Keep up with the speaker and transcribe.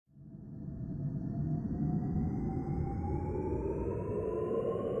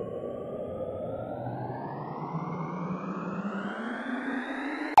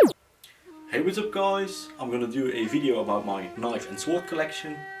Hey, what's up guys? I'm gonna do a video about my knife and sword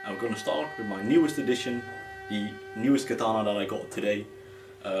collection. I'm gonna start with my newest edition, the newest katana that I got today.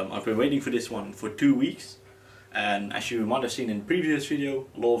 I've been waiting for this one for 2 weeks, and as you might have seen in the previous video,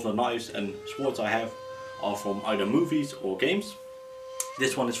 a lot of the knives and swords I have are from either movies or games.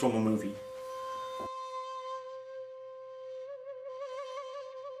 This one is from a movie.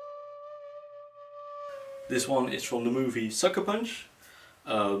 This one is from the movie Sucker Punch,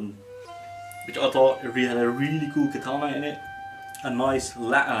 which I thought it had a really cool katana in it, a nice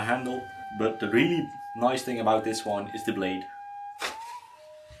ladder handle, but the really nice thing about this one is the blade.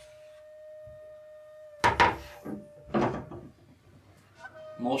 I'm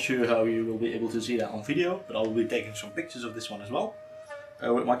not sure how you will be able to see that on video, but I will be taking some pictures of this one as well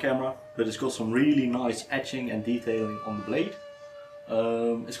with my camera. But it's got some really nice etching and detailing on the blade.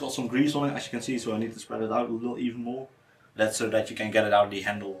 It's got some grease on it, as you can see, so I need to spread it out a little even more. That's so that you can get it out of the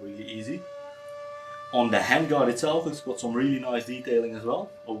handle really easy. On the handguard itself, it's got some really nice detailing as well.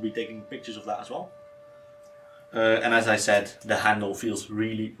 I'll be taking pictures of that as well. And as I said, the handle feels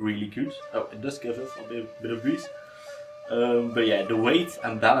really good. Oh, it does give off a bit of grease. But yeah, the weight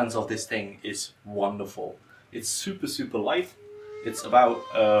and balance of this thing is wonderful. It's super light. It's about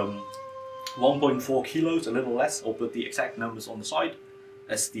 1.4 kilos, a little less. I'll put the exact numbers on the side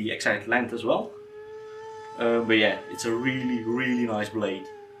as the exact length as well. But yeah, it's a really nice blade.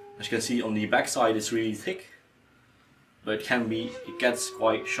 As you can see on the back side, it's really thick, but it gets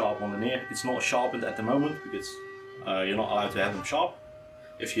quite sharp on the near. It's not sharpened at the moment because you're not allowed to have them sharp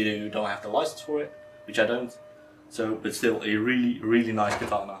if you don't have the license for it, which I don't. So, but still a really nice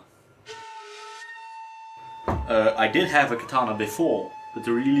katana. I did have a katana before, but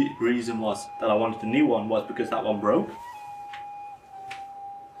the reason was that I wanted a new one was because that one broke.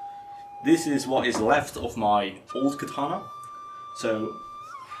 This is what is left of my old katana. So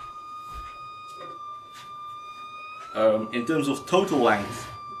in terms of total length,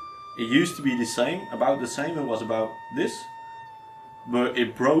 it used to be the same, about the same. It was about this, but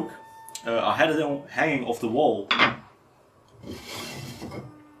it broke. I had it hanging off the wall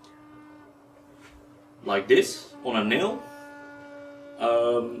like this on a nail,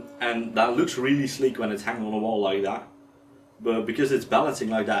 and that looks really sleek when it's hanging on a wall like that. But because it's balancing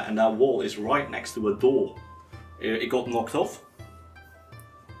like that and that wall is right next to a door, it got knocked off.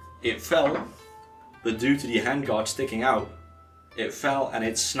 It fell, but due to the handguard sticking out, it fell and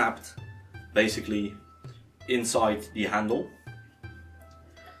it snapped basically inside the handle.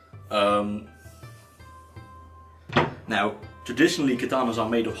 Now, traditionally katanas are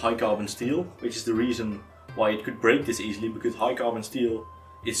made of high carbon steel, which is the reason why it could break this easily, because high carbon steel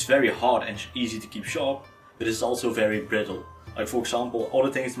is very hard and easy to keep sharp, but it's also very brittle. Like for example,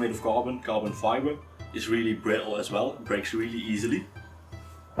 other things made of carbon fiber is really brittle as well, it breaks really easily.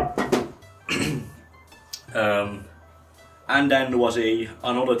 And then there was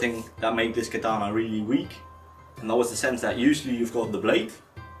another thing that made this katana really weak, and that was the sense that usually you've got the blade,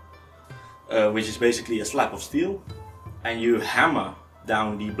 which is basically a slab of steel, and you hammer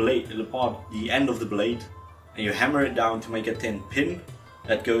down the blade, the end of the blade, and you hammer it down to make a thin pin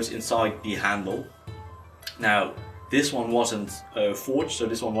that goes inside the handle. Now, this one wasn't forged, so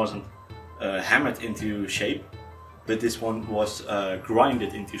this one wasn't hammered into shape, but this one was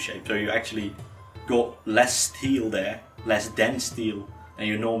grinded into shape. So you actually got less steel there, less dense steel than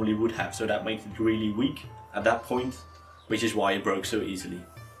you normally would have. So that makes it really weak at that point, which is why it broke so easily.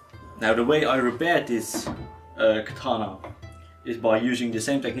 Now, the way I repaired this katana is by using the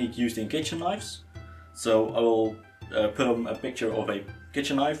same technique used in kitchen knives. So I will put on a picture of a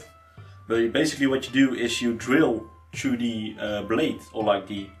kitchen knife. But basically what you do is you drill through the blade, or like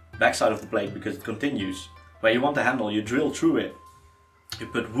the backside of the blade, because it continues. Where you want the handle, you drill through it, you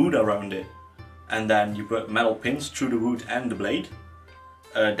put wood around it, and then you put metal pins through the wood and the blade.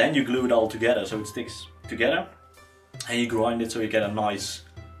 Then you glue it all together so it sticks together, and you grind it so you get a nice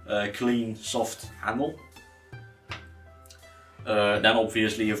clean, soft handle. Then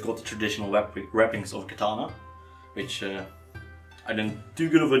obviously you've got the traditional wrappings of katana, which I didn't do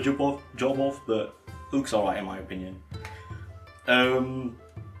good of a job of, but looks alright in my opinion. Now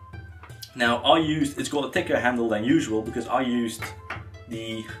it's got a thicker handle than usual because I used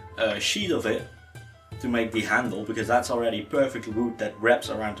the sheet of it to make the handle, because that's already perfect wood that wraps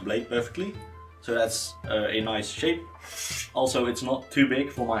around the blade perfectly. So that's a nice shape. Also, it's not too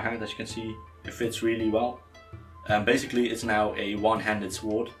big for my hand, as you can see, it fits really well. And basically it's now a one-handed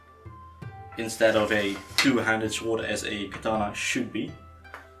sword instead of a two-handed sword as a katana should be.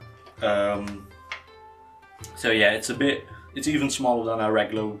 So yeah, it's even smaller than a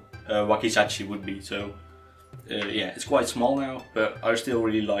regular wakizashi would be. So yeah, it's quite small now, but I still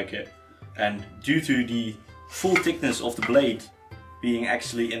really like it. and due to the full thickness of the blade being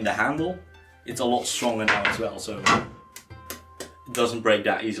actually in the handle, it's a lot stronger now as well, so it doesn't break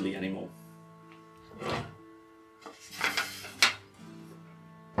that easily anymore.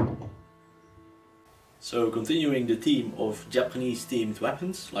 So continuing the theme of Japanese themed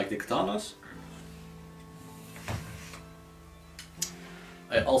weapons like the katanas,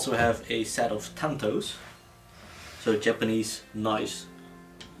 I also have a set of tantos, so Japanese knives.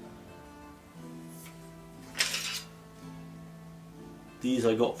 These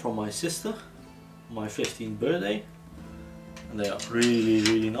I got from my sister on my 15th birthday, and they are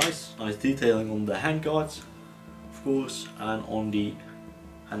really nice. Nice detailing on the hand guards, of course, and on the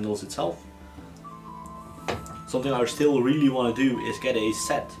handles itself. Something I still really want to do is get a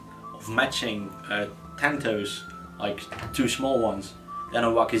set of matching tantos, like 2 small ones, then a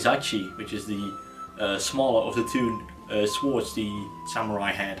wakizachi, which is the smaller of the 2 swords the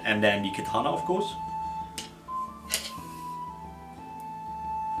samurai had, and then the katana, of course.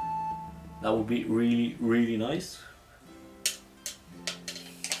 That would be really nice.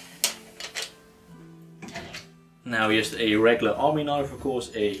 Now here's a regular army knife, of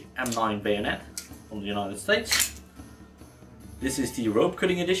course, a M9 bayonet from the United States. This is the rope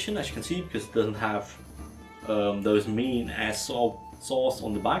cutting edition, as you can see, because it doesn't have those mean ass saws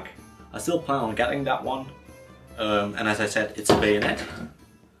on the back. I still plan on getting that one, and as I said, it's a bayonet,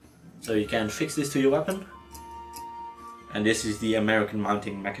 so you can fix this to your weapon. And this is the American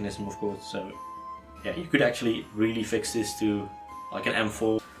mounting mechanism, of course, so yeah, you could actually really fix this to like an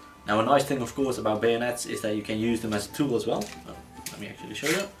M4. Now a nice thing, of course, about bayonets is that you can use them as a tool as well. Let me actually show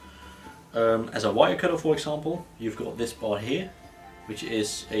you. As a wire cutter, for example, you've got this part here, which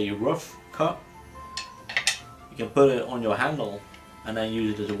is a rough cut. You can put it on your handle and then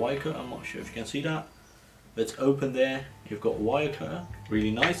use it as a wire cutter. I'm not sure if you can see that, but it's open there. You've got a wire cutter,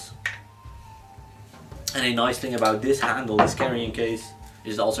 really nice. And a nice thing about this handle, this carrying case,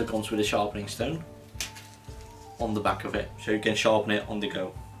 is it also comes with a sharpening stone on the back of it, so you can sharpen it on the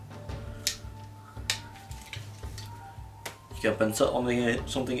go. You can put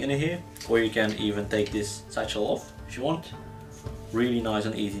something in here, or you can even take this satchel off if you want. Really nice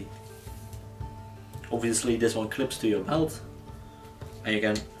and easy. Obviously this one clips to your belt, and you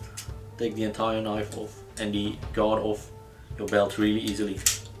can take the entire knife off and the guard off your belt really easily.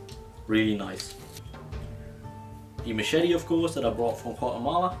 Really nice. The machete, of course, that I brought from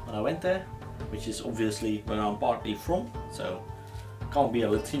Guatemala when I went there, which is obviously where I'm partly from, so can't be a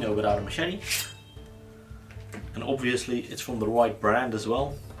Latino without a machete. And obviously it's from the right brand as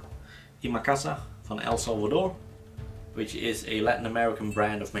well, Imacasa from El Salvador, which is a Latin American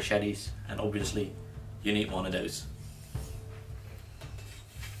brand of machetes, and obviously you need one of those.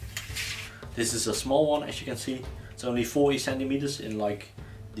 This is a small one, as you can see. It's only 40 centimeters in, like,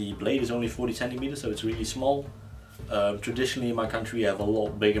 the blade is only 40 centimeters, so it's really small. Traditionally in my country you have a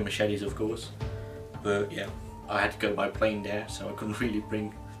lot bigger machetes, of course, but yeah, I had to go by plane there, so I couldn't really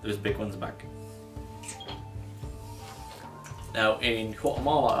bring those big ones back. Now in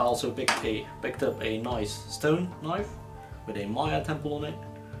Guatemala I also picked up a nice stone knife with a Maya temple on it,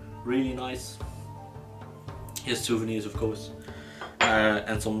 really nice. Here's souvenirs, of course,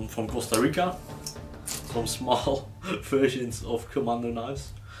 and some from Costa Rica, some small versions of commando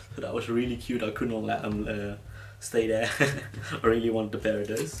knives, so that was really cute. I could not let them stay there. I really wanted a pair of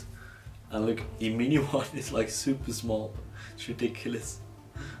those. And look, the mini one is like super small. It's ridiculous.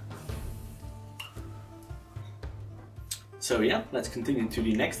 So yeah, let's continue to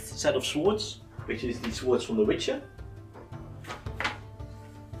the next set of swords, which is the swords from The Witcher.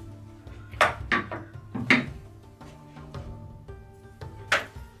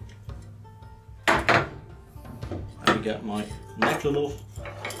 I get my necklace off.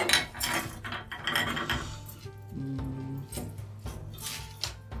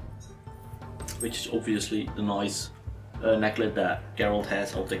 Which is obviously the nice necklet that Geralt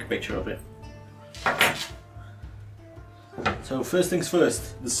has. I'll take a picture of it. So first things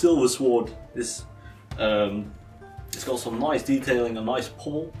first, the silver sword. It's got some nice detailing, a nice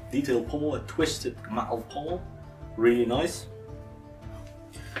pommel, detailed pommel, a twisted metal pommel, really nice.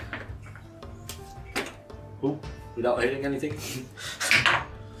 Oh, without hitting anything.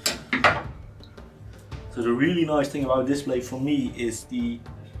 So the really nice thing about this blade for me is the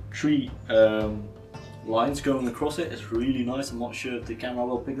 3 lines going across it. It's really nice. I'm not sure if the camera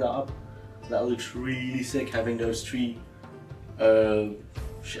will pick that up. That looks really sick, having those 3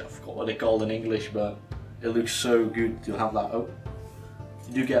 shit, I forgot what they're called in English, but it looks so good to have that up.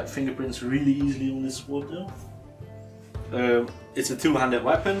 You do get fingerprints really easily on this sword though. It's a 2-handed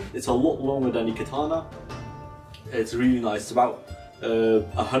weapon. It's a lot longer than the katana. It's really nice. It's about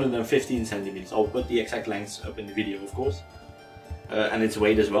 115 centimeters. I'll put the exact lengths up in the video, of course, and its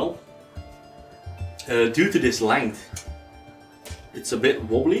weight as well. Due to this length, it's a bit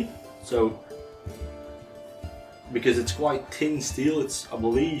wobbly, so because it's quite thin steel, it's I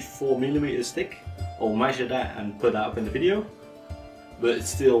believe 4 millimeters thick. I'll measure that and put that up in the video, but it's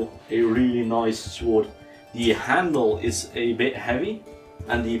still a really nice sword. The handle is a bit heavy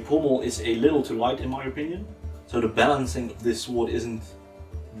and the pommel is a little too light in my opinion, so the balancing of this sword isn't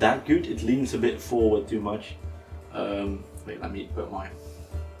that good. It leans a bit forward too much. Wait, let me put my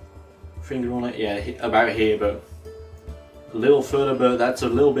finger on it. Yeah, about here, but a little further, but that's a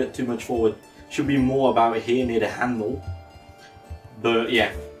little bit too much forward. Should be more about here near the handle. But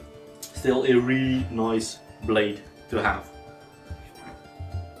yeah, still a really nice blade to have.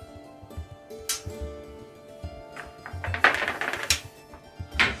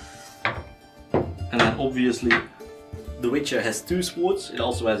 And then obviously The Witcher has two swords. It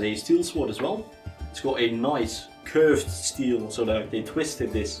also has a steel sword as well. It's got a nice curved steel, so that they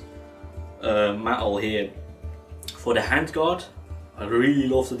twisted this metal here for the handguard. I really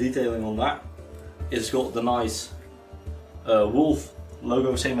love the detailing on that. It's got the nice wolf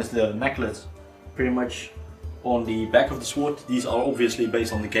logo, same as the necklace, pretty much on the back of the sword. These are obviously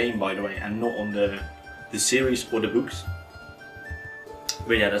based on the game, by the way, and not on the series or the books.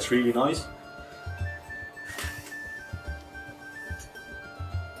 But yeah, that's really nice.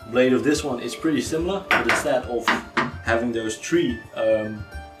 The blade of this one is pretty similar, but instead of having those three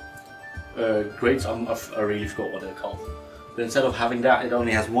grates, I really forgot what they're called. But instead of having that, it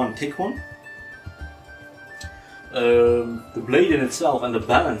only has one thick one. The blade in itself and the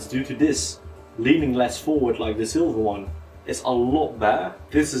balance, due to this leaning less forward like the silver one, is a lot better.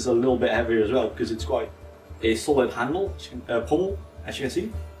 This is a little bit heavier as well because it's quite a solid handle, pommel, as you can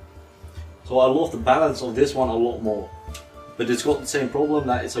see. So I love the balance of this one a lot more. But it's got the same problem,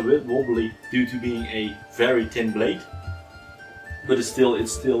 that it's a bit wobbly due to being a very thin blade. But it's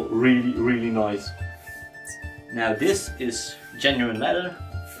still really nice. Now this is genuine leather,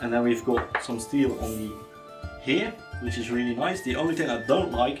 and then we've got some steel on the here, which is really nice. The only thing I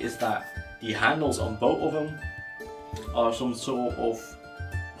don't like is that the handles on both of them are some sort of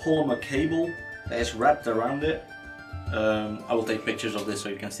polymer cable that is wrapped around it. I will take pictures of this so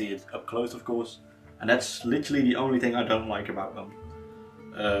you can see it up close, of course. And that's literally the only thing I don't like about them.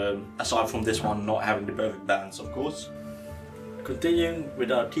 Aside from this one not having the perfect balance, of course. Continuing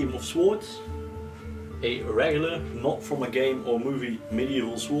with our team of swords. A regular, not from a game or movie,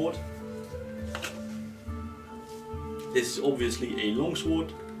 medieval sword. This is obviously a long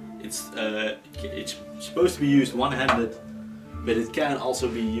sword. It's supposed to be used one-handed, but it can also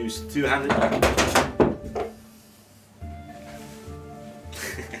be used two-handed.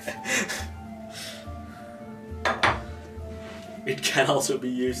 It can also be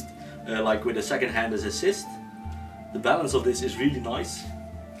used like with a second hand as assist. The balance of this is really nice.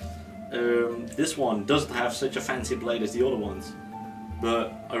 This one doesn't have such a fancy blade as the other ones,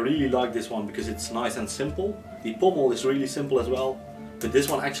 but I really like this one because it's nice and simple. The pommel is really simple as well, but this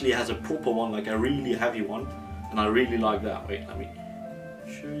one actually has a proper one, like a really heavy one, and I really like that. Wait, let me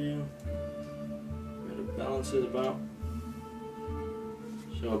show you where the balance is about.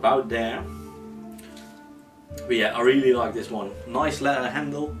 So about there. But yeah, I really like this one. Nice leather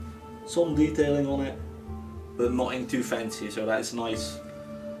handle, some detailing on it, but nothing too fancy, so that's nice.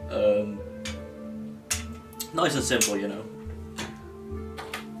 Nice and simple, you know.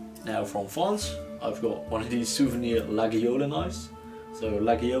 Now from France, I've got one of these souvenir Laguiole knives. So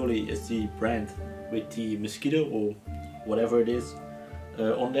Laguiole is the brand with the mosquito or whatever it is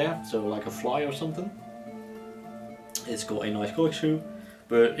on there, so like a fly or something. It's got a nice corkscrew,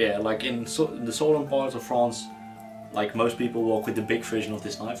 but yeah, like in the southern parts of France, like most people walk with the big version of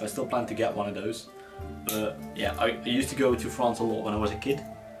this knife. I still plan to get one of those, but yeah, I used to go to France a lot when I was a kid.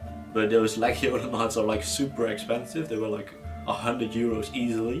 But those Laguiole knives are like super expensive. They were like 100 euros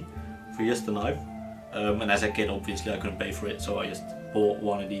easily for just a knife. And as a kid, obviously I couldn't pay for it, so I just bought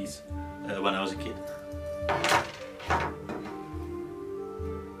one of these when I was a kid.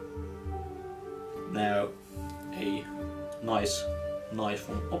 Now, a nice knife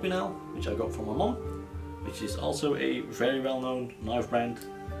from Opinel, which I got from my mom, which is also a very well-known knife brand.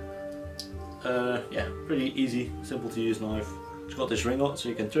 Yeah, pretty easy, simple to use knife. It's got this ring on so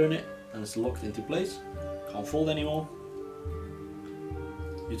you can turn it and it's locked into place. Can't fold anymore.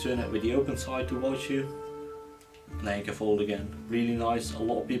 You turn it with the open side towards you, and then you can fold again. Really nice. A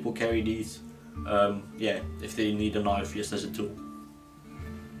lot of people carry these. Yeah, if they need a knife just as a tool.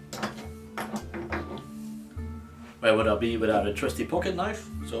 Where would I be without a trusty pocket knife?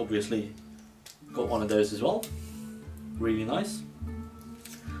 So obviously got one of those as well. Really nice.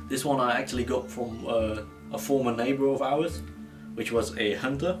 This one I actually got from a former neighbor of ours, which was a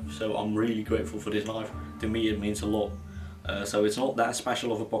hunter, so I'm really grateful for this knife. To me it means a lot. So it's not that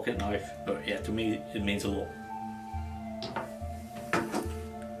special of a pocket knife, but yeah, to me it means a lot.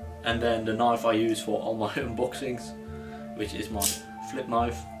 And then the knife I use for all my unboxings, which is my flip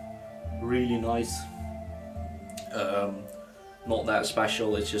knife. Really nice. Not that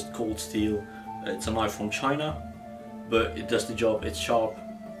special, it's just cold steel. It's a knife from China, but it does the job. It's sharp,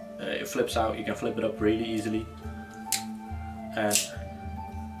 it flips out, you can flip it up really easily. And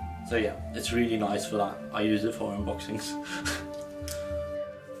so yeah, it's really nice for that. I use it for unboxings.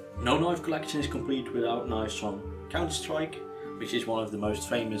 No knife collection is complete without knives from Counter-Strike, which is one of the most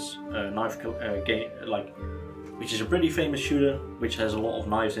famous knife game, which is a pretty famous shooter, which has a lot of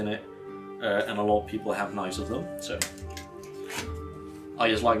knives in it, and a lot of people have knives of them. So I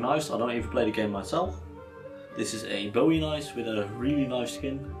just like knives. I don't even play the game myself. This is a Bowie knife with a really nice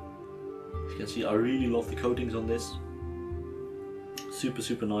skin. As you can see, I really love the coatings on this.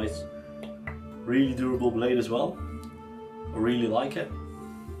 Super nice. Really durable blade as well. I really like it.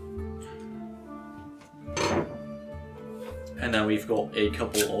 And then we've got a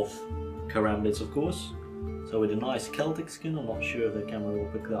couple of karambits, of course. So with a nice Celtic skin, I'm not sure if the camera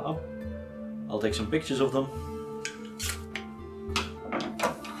will pick that up. I'll take some pictures of them.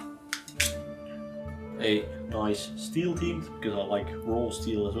 A nice steel team, because I like raw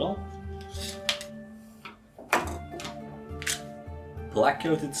steel as well. Black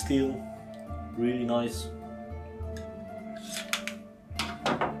coated steel, really nice.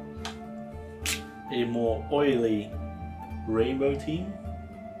 A more oily rainbow team,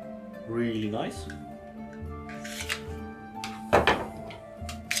 really nice.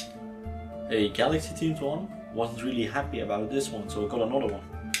 A galaxy themed one, wasn't really happy about this one, so I got another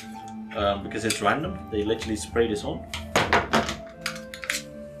one. Because it's random, they literally spray this on.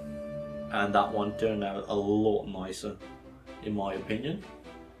 And that one turned out a lot nicer, in my opinion.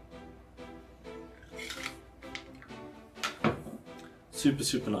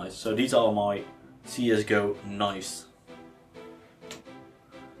 Super nice. So these are my CSGO knives.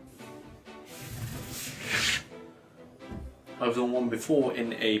 I've done one before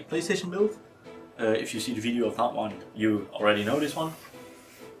in a PlayStation build. If you see the video of that one, you already know this one.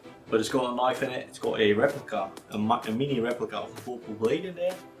 But it's got a knife in it, it's got a replica, a mini replica of a purple blade in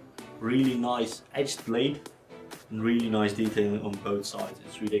there. Really nice edged blade and really nice detailing on both sides.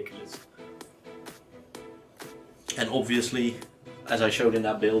 It's ridiculous. And obviously, as I showed in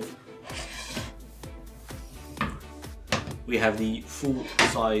that build, we have the full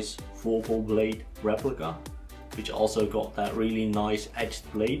size purple blade replica, which also got that really nice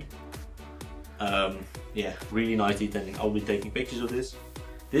edged blade. Yeah, really nice detailing. I'll be taking pictures of this.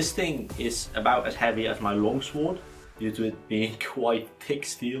 This thing is about as heavy as my longsword, due to it being quite thick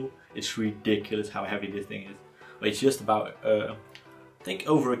steel. It's ridiculous how heavy this thing is. But it's just about, I think,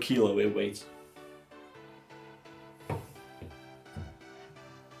 over a kilo it weighs.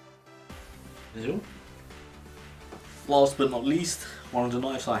 So, last but not least, one of the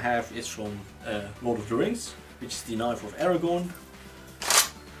knives I have is from Lord of the Rings, which is the knife of Aragorn,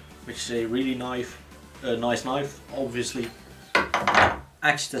 which is a really nice knife, obviously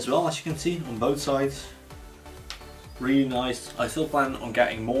edged as well, as you can see on both sides. Really nice. I still plan on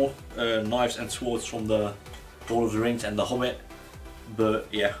getting more knives and swords from the Lord of the Rings and the Hobbit, but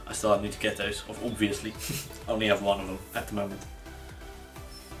yeah, I still need to get those, obviously. I only have one of them at the moment.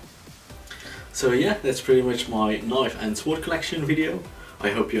 So yeah, that's pretty much my knife and sword collection video. I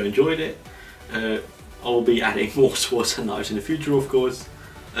hope you enjoyed it. I'll be adding more swords and knives in the future, of course.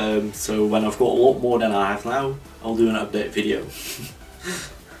 So when I've got a lot more than I have now, I'll do an update video.